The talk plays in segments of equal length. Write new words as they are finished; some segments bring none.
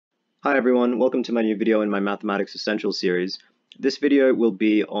Hi everyone, welcome to my new video in my Mathematics Essentials series. This video will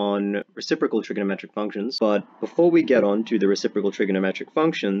be on reciprocal trigonometric functions, but before we get on to the reciprocal trigonometric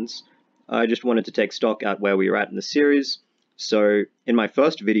functions, I just wanted to take stock at where we are at in the series. So in my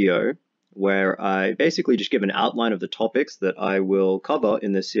first video, where I basically just give an outline of the topics that I will cover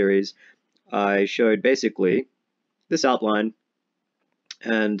in this series, I showed basically this outline,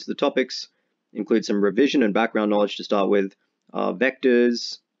 and the topics include some revision and background knowledge to start with,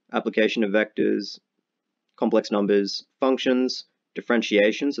 vectors, application of vectors, complex numbers, functions,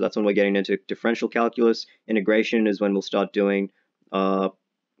 differentiation, so that's when we're getting into differential calculus. Integration is when we'll start doing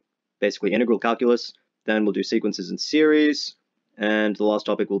basically integral calculus. Then we'll do sequences and series, and the last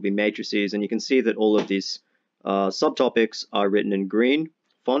topic will be matrices, and you can see that all of these subtopics are written in green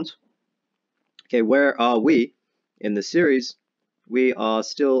font. Okay, where are we in the series? We are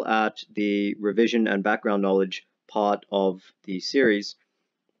still at the revision and background knowledge part of the series.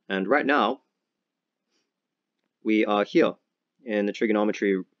 And right now, we are here in the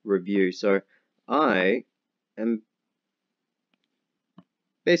trigonometry review. So I am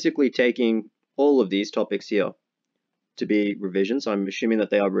basically taking all of these topics here to be revision. So I'm assuming that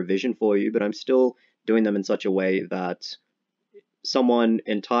they are revision for you, but I'm still doing them in such a way that someone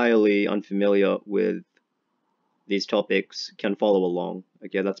entirely unfamiliar with these topics can follow along.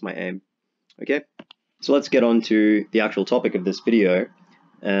 Okay, that's my aim. Okay, so let's get on to the actual topic of this video.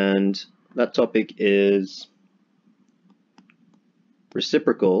 And that topic is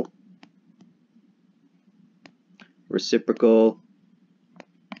reciprocal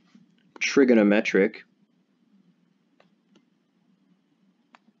trigonometric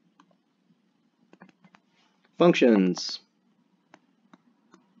functions.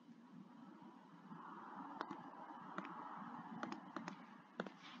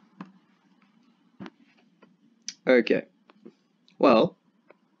 Okay, well,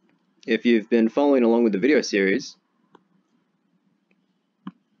 if you've been following along with the video series,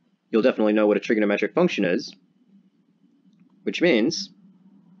 you'll definitely know what a trigonometric function is, which means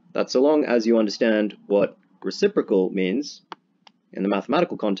that so long as you understand what reciprocal means in the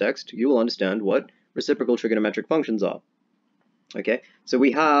mathematical context, you will understand what reciprocal trigonometric functions are. Okay, so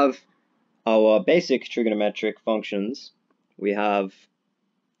we have our basic trigonometric functions. We have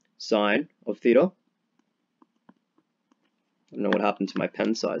sine of theta. I don't know what happened to my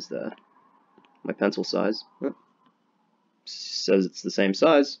pen size there. My pencil size. Oh, says it's the same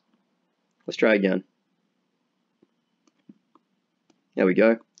size. Let's try again. There we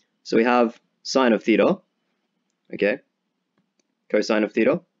go. So we have sine of theta, okay, cosine of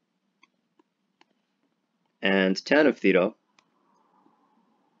theta, and tan of theta.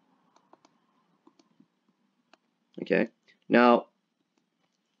 Okay, now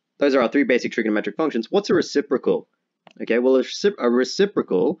those are our three basic trigonometric functions. What's a reciprocal? Okay, well, a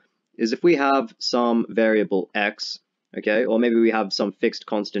reciprocal is if we have some variable x, okay, or maybe we have some fixed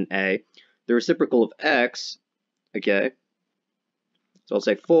constant a. The reciprocal of x, okay, so I'll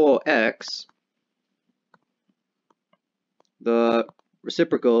say for x, the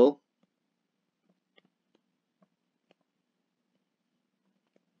reciprocal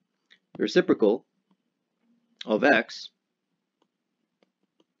of x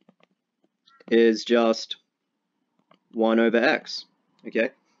is just 1 over x, okay?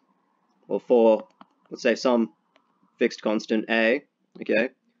 Well, for, let's say, some fixed constant a,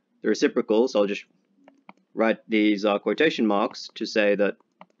 okay, the reciprocal, so I'll just write these quotation marks to say that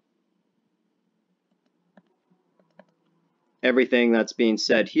everything that's being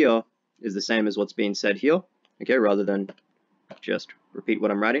said here is the same as what's being said here, okay, rather than just repeat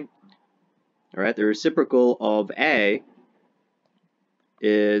what I'm writing. All right, the reciprocal of a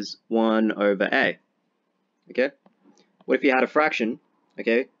is 1 over a, okay? What if you had a fraction,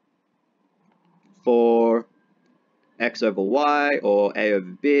 okay, for x over y or a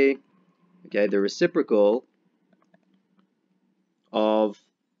over b, okay, the reciprocal of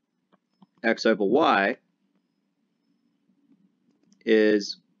x over y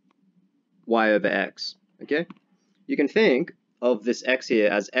is y over x, okay? You can think of this x here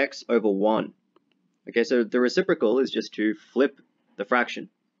as x over 1, okay? So the reciprocal is just to flip the fraction,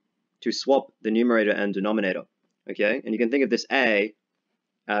 to swap the numerator and denominator, okay? And you can think of this a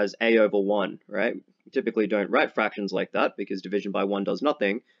as a over 1, right? We typically don't write fractions like that because division by 1 does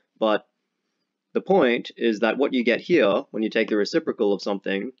nothing, but the point is that what you get here when you take the reciprocal of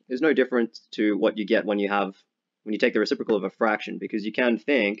something is no different to what you get when you take the reciprocal of a fraction, because you can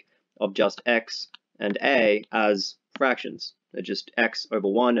think of just x and a as fractions. They're just x over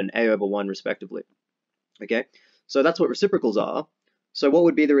 1 and a over 1 respectively. Okay, so that's what reciprocals are. So what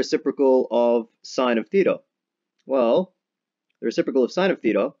would be the reciprocal of sine of theta? Well, the reciprocal of sine of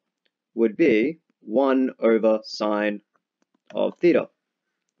theta would be 1 over sine of theta.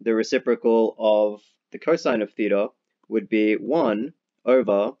 The reciprocal of the cosine of theta would be 1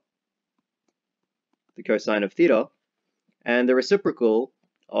 over the cosine of theta, and the reciprocal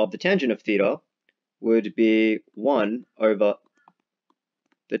of the tangent of theta would be 1 over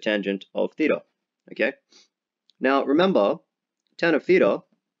the tangent of theta. Okay? Now remember, tan of theta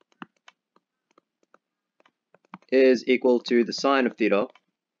is equal to the sine of theta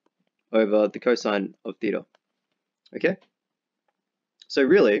over the cosine of theta. Okay? So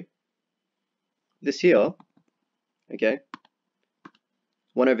really, this here, okay,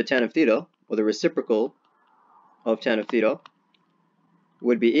 1 over tan of theta, or the reciprocal of tan of theta,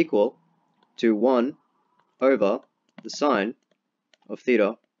 would be equal to 1 over the sine of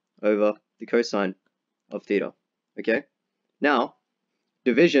theta over the cosine of theta. Okay? Now,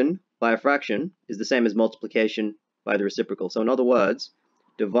 division by a fraction is the same as multiplication by the reciprocal. So in other words,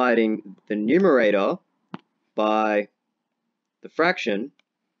 dividing the numerator by the fraction,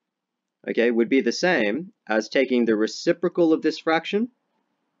 okay, would be the same as taking the reciprocal of this fraction,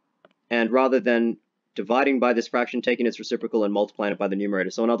 and rather than dividing by this fraction, taking its reciprocal and multiplying it by the numerator.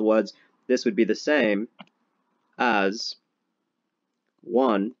 So in other words, this would be the same as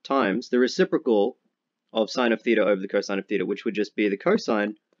 1 times the reciprocal of sine of theta over the cosine of theta, which would just be the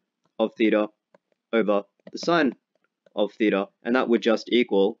cosine of theta over the sine of theta, and that would just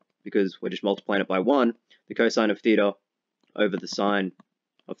equal, because we're just multiplying it by 1, the cosine of theta over the sine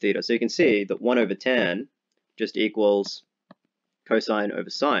of theta. So you can see that 1 over tan just equals cosine over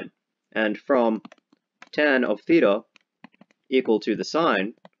sine. And from tan of theta equal to the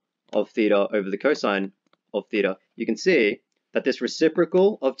sine of theta over the cosine of theta, you can see that this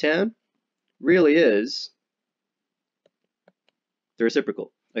reciprocal of tan really is the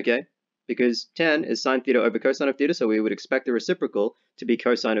reciprocal, okay? Because tan is sine theta over cosine of theta, so we would expect the reciprocal to be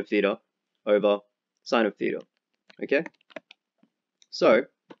cosine of theta over sine of theta, okay? So,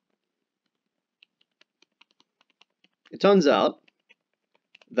 it turns out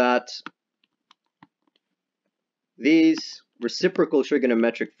that these reciprocal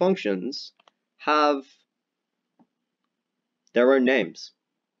trigonometric functions have their own names.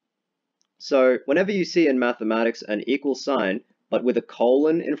 So whenever you see in mathematics an equal sign, but with a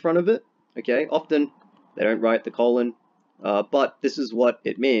colon in front of it, okay, often they don't write the colon, but this is what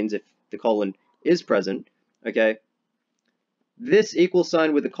it means if the colon is present, okay. This equal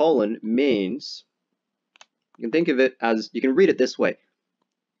sign with a colon means, you can think of it as, you can read it this way,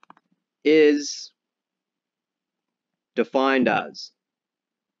 is defined as,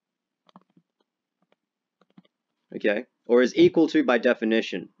 okay, or is equal to by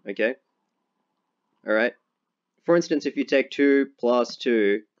definition, okay. All right. For instance, if you take 2 plus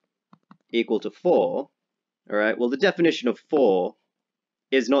 2 equal to 4, all right, well, the definition of 4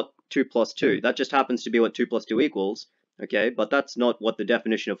 is not 2 plus 2. That just happens to be what 2 plus 2 equals, okay, but that's not what the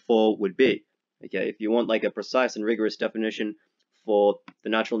definition of 4 would be, okay. If you want like a precise and rigorous definition for the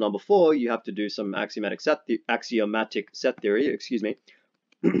natural number 4, you have to do some axiomatic set theory, excuse me,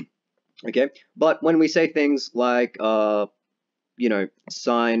 okay. But when we say things like, you know,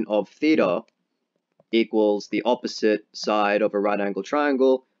 sine of theta equals the opposite side of a right angle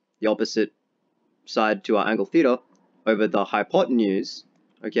triangle, the opposite side to our angle theta over the hypotenuse,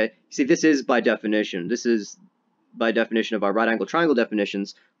 okay, see, this is by definition. This is by definition of our right angle triangle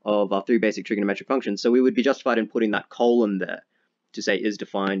definitions of our 3 basic trigonometric functions, so we would be justified in putting that colon there to say is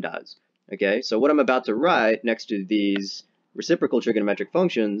defined as, okay. So what I'm about to write next to these reciprocal trigonometric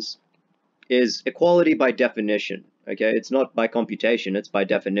functions is equality by definition, okay. It's not by computation, it's by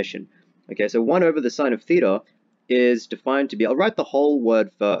definition. Okay, so 1 over the sine of theta is defined to be, I'll write the whole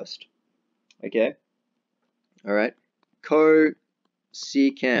word first, okay, all right, cosecant,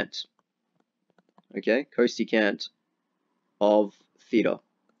 okay, cosecant of theta,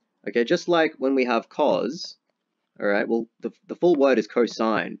 okay, just like when we have cos, all right, well, the full word is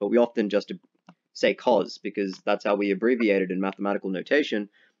cosine, but we often just say cos because that's how we abbreviate it in mathematical notation,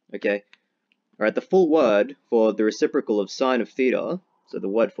 okay, all right, the full word for the reciprocal of sine of theta, so the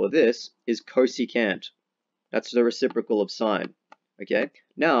word for this is cosecant. That's the reciprocal of sine, okay?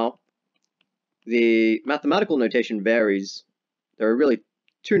 Now, the mathematical notation varies. There are really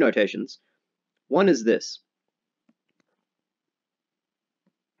 2 notations. One is this,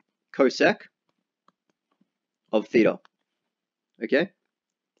 cosec of theta, okay?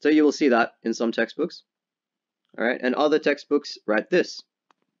 So you will see that in some textbooks, all right? And other textbooks write this,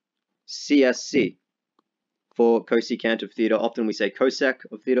 CSC. For cosecant of theta, often we say cosec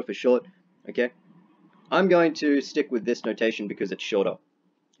of theta for short, okay? I'm going to stick with this notation because it's shorter.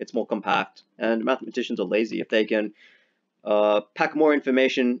 It's more compact, and mathematicians are lazy. If they can pack more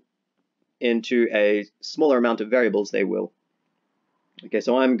information into a smaller amount of variables, they will. Okay,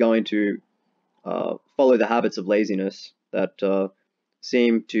 so I'm going to follow the habits of laziness that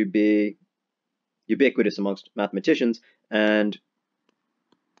seem to be ubiquitous amongst mathematicians and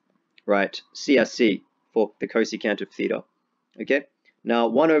write CSC for the cosecant of theta. Okay, now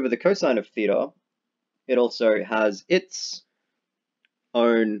 1 over the cosine of theta, it also has its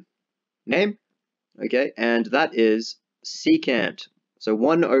own name, okay, and that is secant. So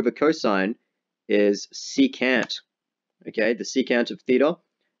 1 over cosine is secant, okay, the secant of theta,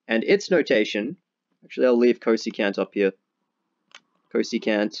 and its notation, actually I'll leave cosecant up here,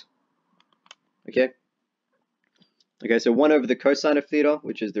 cosecant, okay. Okay, so 1 over the cosine of theta,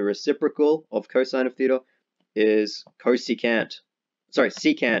 which is the reciprocal of cosine of theta, is cosecant. Sorry,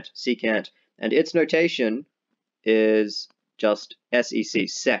 secant. And its notation is just SEC,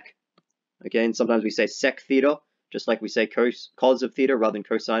 sec. Okay, and sometimes we say sec theta, just like we say cos of theta rather than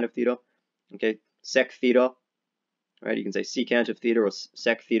cosine of theta. Okay, sec theta. Right, you can say secant of theta or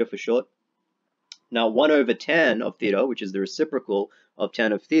sec theta for short. Now 1 over tan of theta, which is the reciprocal of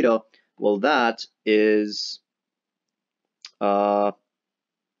tan of theta, well, that is cotangent.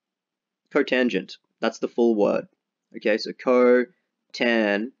 That's the full word. Okay, so cotangent.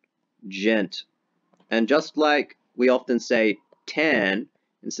 And just like we often say tan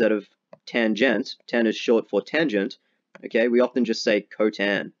instead of tangent, tan is short for tangent, okay, we often just say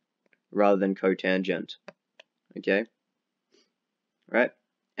cotan rather than cotangent. Okay, right?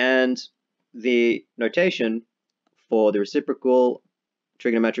 And the notation for the reciprocal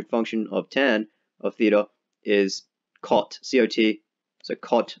trigonometric function of tan of theta is cot, C-O-T, so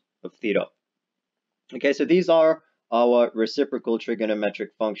cot of theta. Okay, so these are our reciprocal trigonometric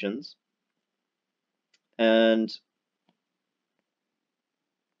functions. And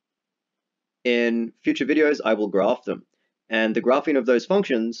in future videos, I will graph them. And the graphing of those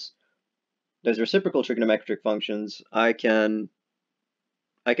functions, those reciprocal trigonometric functions, I can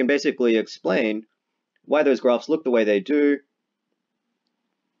basically explain why those graphs look the way they do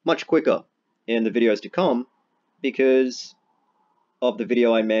much quicker in the videos to come because of the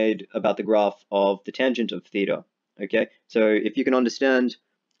video I made about the graph of the tangent of theta. Okay, so if you can understand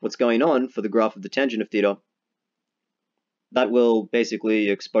what's going on for the graph of the tangent of theta, that will basically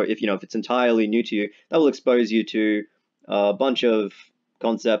expose, if it's entirely new to you, that will expose you to a bunch of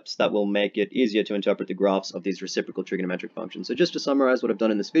concepts that will make it easier to interpret the graphs of these reciprocal trigonometric functions. So just to summarize what I've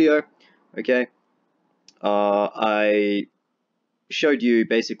done in this video, okay, I showed you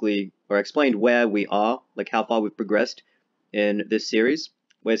basically, or explained where we are, like how far we've progressed in this series.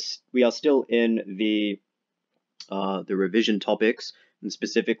 We are still in the revision topics, and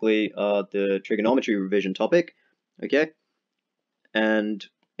specifically the trigonometry revision topic, okay? And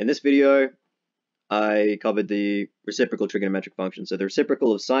in this video, I covered the reciprocal trigonometric function. So the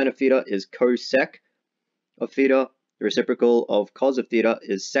reciprocal of sine of theta is cosec of theta. The reciprocal of cos of theta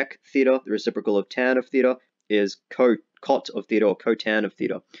is sec theta. The reciprocal of tan of theta is cot of theta or cotan of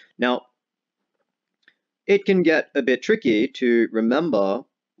theta. Now, it can get a bit tricky to remember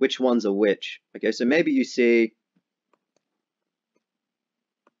which ones are which. Okay, so maybe you see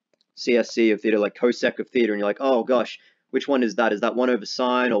CSC of theta, like cosec of theta, and you're like, oh gosh, which one is that? Is that 1 over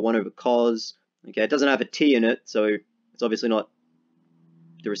sine or 1 over cos? Okay, it doesn't have a t in it, so it's obviously not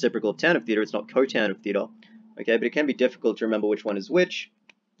the reciprocal of tan of theta, it's not cotan of theta. Okay, but it can be difficult to remember which one is which.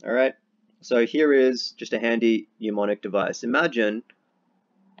 Alright, so here is just a handy mnemonic device. Imagine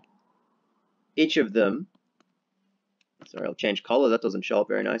each of them, sorry, I'll change color, that doesn't show up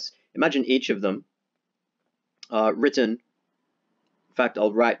very nice. Imagine each of them written, in fact,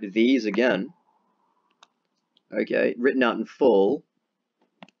 I'll write these again. Okay, written out in full.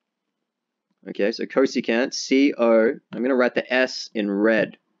 Okay, so cosecant, C-O, I'm going to write the S in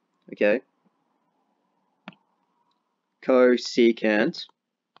red. Okay, cosecant.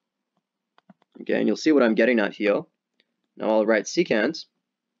 Okay, and you'll see what I'm getting at here. Now I'll write secant,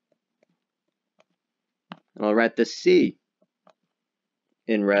 and I'll write the C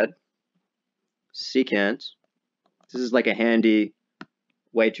in red. Secant. This is like a handy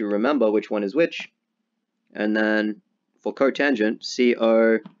way to remember which one is which. And then for cotangent,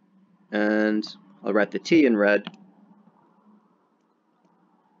 C-O, and I'll write the T in red.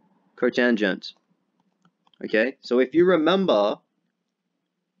 Cotangent. Okay, so if you remember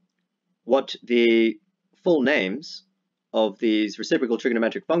what the full names of these reciprocal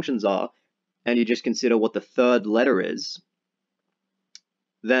trigonometric functions are, and you just consider what the third letter is,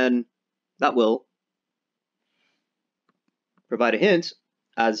 then that will provide a hint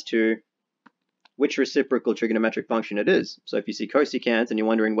as to which reciprocal trigonometric function it is. So if you see cosecant and you're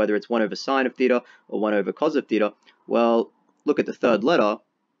wondering whether it's 1 over sine of theta or 1 over cos of theta, well, look at the third letter,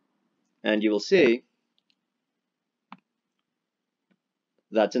 And you will see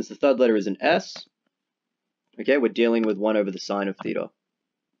that since the third letter is an S, okay, we're dealing with 1 over the sine of theta.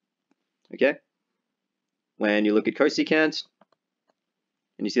 Okay? When you look at cosecant,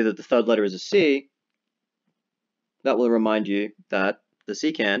 and you see that the third letter is a C, that will remind you that the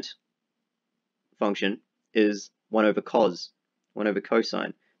secant function is 1 over cos, 1 over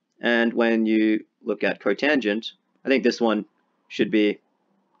cosine. And when you look at cotangent, I think this one should be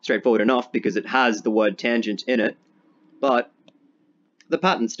straightforward enough because it has the word tangent in it, but the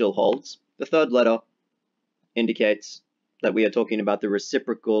pattern still holds. The third letter indicates that we are talking about the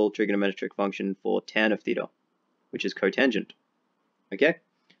reciprocal trigonometric function for tan of theta, which is cotangent. Okay?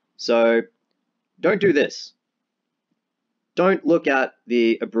 So don't do this. Don't look at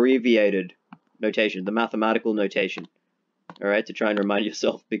the abbreviated notation, the mathematical notation, all right, to try and remind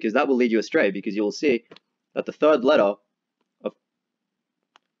yourself, because that will lead you astray, because you will see that the third letter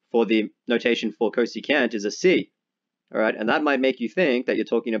for the notation for cosecant is a C, all right, and that might make you think that you're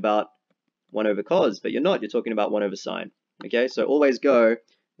talking about 1 over cos, but you're not, you're talking about 1 over sine, okay? So always go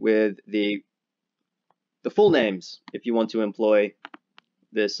with the full names if you want to employ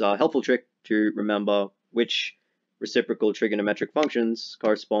this helpful trick to remember which reciprocal trigonometric functions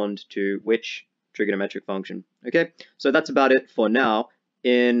correspond to which trigonometric function. Okay, so that's about it for now.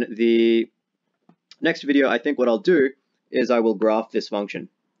 In the next video, I think what I'll do is I will graph this function.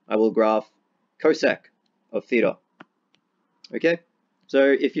 I will graph cosec of theta. Okay, so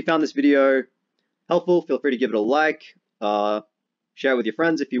if you found this video helpful, feel free to give it a like, share it with your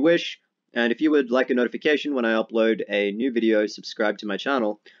friends if you wish, and if you would like a notification when I upload a new video, subscribe to my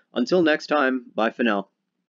channel. Until next time, bye for now.